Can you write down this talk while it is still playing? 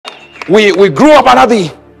we grew up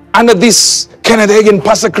under this Kenneth Hagin,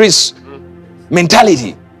 Pastor Chris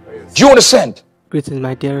mentality. Do you understand? Greetings,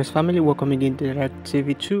 my dearest family. Welcome again to Njects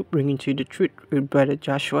TV 2, bringing to you the truth with Brother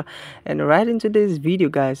Joshua. And right into this video,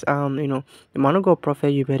 guys, the man of God, Prophet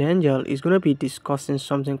Uebert Angel, is going to be discussing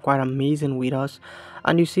something quite amazing with us.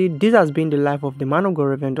 And you see, this has been the life of the man of God,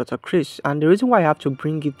 Reverend Dr. Chris. And the reason why I have to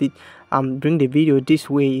bring the video this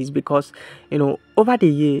way is because, over the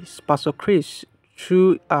years, Pastor Chris,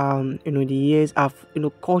 through the years, have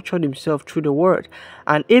cultured himself through the word,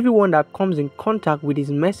 and everyone that comes in contact with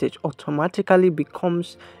his message automatically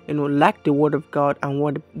becomes like the word of God and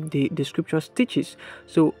what the scriptures teaches.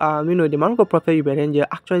 So the man of God, Prophet Uebert Angel,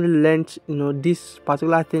 actually learned this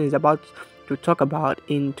particular thing is about to talk about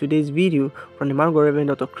in today's video from the man of God, Reverend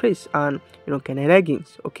Dr. Chris and Kenneth Hagin.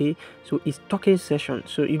 Okay, so it's talking session,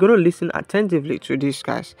 so you're gonna listen attentively to this,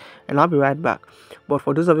 guys, and I'll be right back. But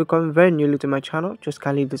for those of you coming very newly to my channel, just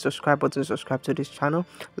kindly hit the subscribe button, subscribe to this channel,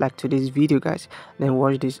 like to this video, guys, then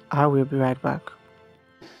watch this. I will be right back.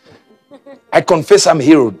 I confess I'm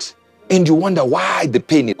healed, and you wonder why the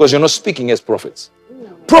pain is because you're not speaking as prophets.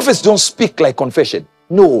 Prophets don't speak like confession.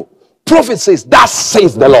 No, prophet says, "Thus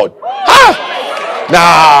says the Lord."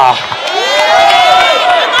 Nah.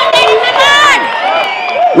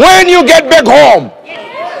 When you get back home,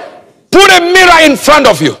 put a mirror in front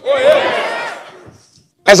of you.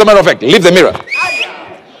 As a matter of fact, leave the mirror.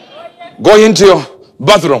 Go into your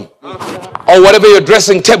bathroom or whatever your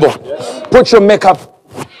dressing table. Put your makeup.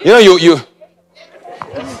 You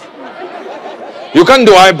can't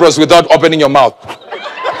do eyebrows without opening your mouth.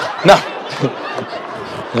 Now,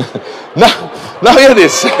 now hear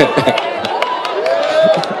this.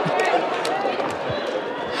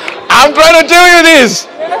 I'm trying to tell you this.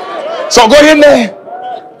 So go in there.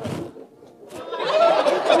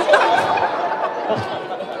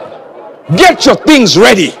 Get your things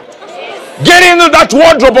ready. Get into that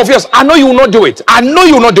wardrobe of yours. I know you will not do it. I know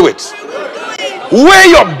you will not do it. Wear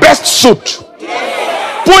your best suit.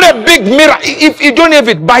 Put a big mirror. If you don't have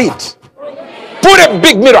it, buy it. Put a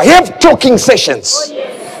big mirror. Have talking sessions.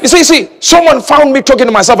 You see, someone found me talking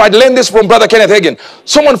to myself. I'd learned this from Brother Kenneth Hagin.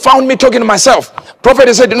 Someone found me talking to myself.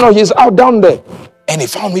 Prophet said, "No, he's out down there." And he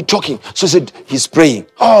found me talking. So he said, "He's praying."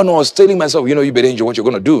 Oh, no, I was telling myself, you better enjoy what you're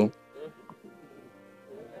going to do.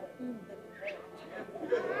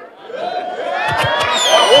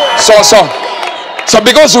 So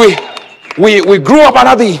because we grew up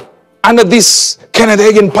under this Kenneth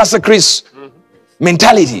Hagin, Pastor Chris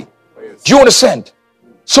mentality. Do you understand?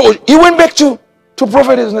 So he went back to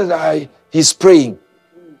prophet and said, "He's praying."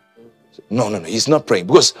 No, he's not praying,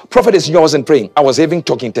 because prophet wasn't praying. I was having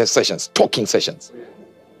talking sessions.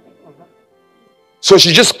 So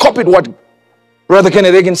she just copied what Brother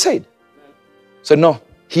Kenneth Hagin said. So no,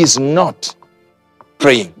 he's not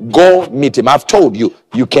praying. Go meet him. I've told you,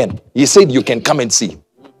 you can. He said you can come and see.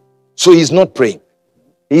 So he's not praying.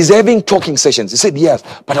 He's having talking sessions. He said, "Yes,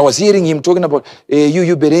 but I was hearing him talking about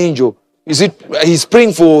Uebert Angel. He's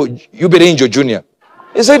praying for Uebert Angel Jr."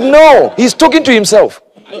 He said, "No, he's talking to himself."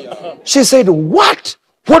 She said, "What?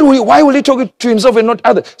 Why will he talk to himself and not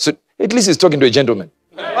others?" So at least he's talking to a gentleman.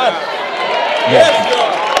 Yeah.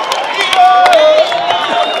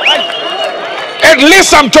 At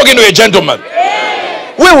least I'm talking to a gentleman.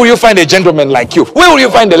 Where will you find a gentleman like you? Where will you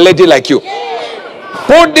find a lady like you?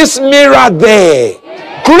 Put this mirror there.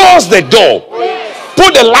 Close the door.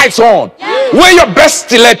 Put the lights on. Wear your best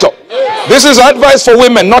stiletto. This is advice for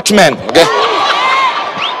women, not men. Okay?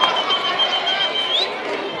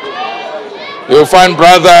 You'll find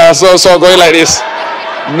brother so going like this.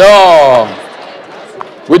 No.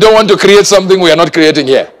 We don't want to create something we are not creating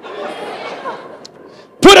here.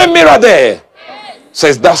 Put a mirror there.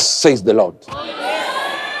 Says, "Thus says the Lord."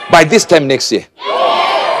 By this time next year,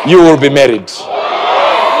 you will be married.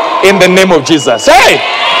 In the name of Jesus. Hey!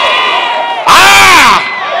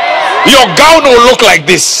 Your gown will look like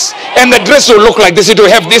this. And the dress will look like this. It will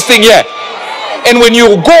have this thing here. And when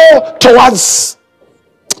you go towards,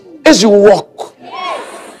 as you walk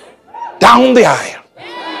down the aisle,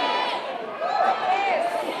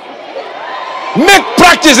 make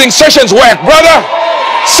practicing sessions work, brother.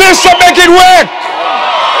 Sister, make it work.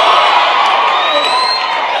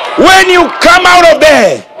 When you come out of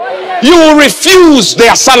there, you will refuse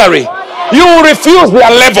their salary. You will refuse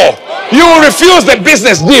their level. You will refuse the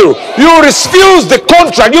business deal. You will refuse the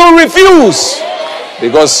contract. You will refuse.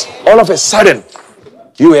 Because all of a sudden,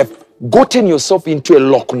 you have gotten yourself into a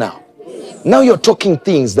lock now. Now you're talking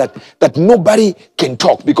things that nobody can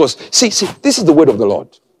talk. Because, see, this is the word of the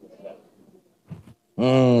Lord.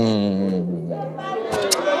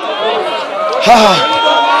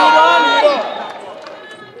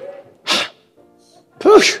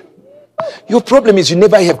 Push. Your problem is you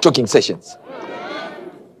never have talking sessions.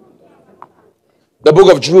 The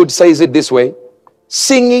book of Jude says it this way: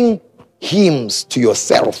 singing hymns to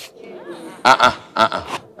yourself.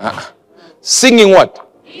 Singing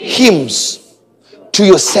what? Hymns to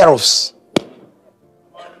yourselves.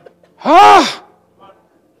 Ah.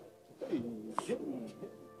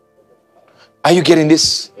 Are you getting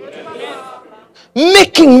this?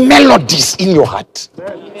 Making melodies in your heart.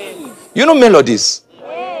 You know melodies?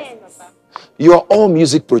 You are all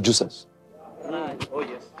music producers.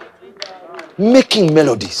 Making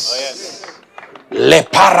melodies. Le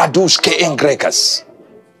paraduske en Grecas.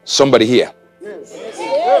 Somebody here.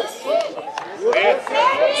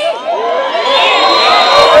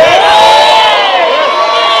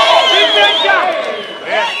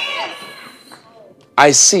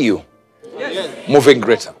 I see you moving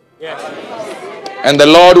greater. And the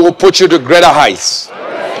Lord will put you to greater heights.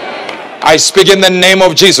 I speak in the name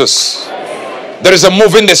of Jesus. There is a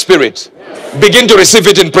move in the spirit. Begin to receive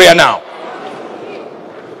it in prayer now.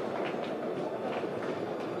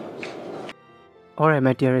 Alright,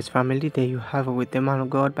 my dearest family, there you have it with the man of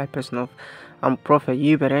God by person of Prophet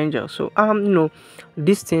Uebert Angel. So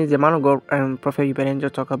these things the man of God and Prophet Uebert Angel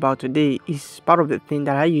talk about today is part of the thing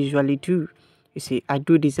that I usually do. You see, I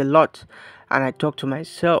do this a lot, and I talk to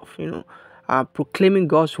myself, proclaiming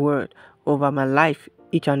God's word over my life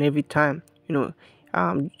each and every time.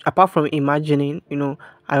 Apart from imagining,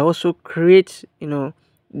 I also create,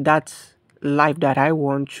 that life that I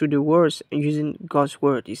want through the words using God's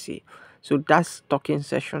word. You see, so that's talking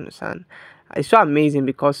sessions, and it's so amazing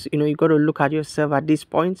because you got to look at yourself at this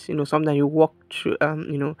point. Sometimes you walk through,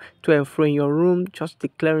 to and fro in your room just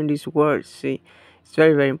declaring these words. See. It's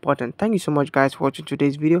very, very important. Thank you so much, guys, for watching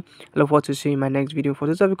today's video. I look forward to seeing you in my next video. For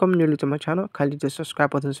those of you coming new to my channel, kindly hit the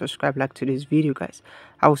subscribe button, subscribe, like today's video, guys.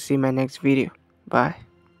 I will see you in my next video. Bye.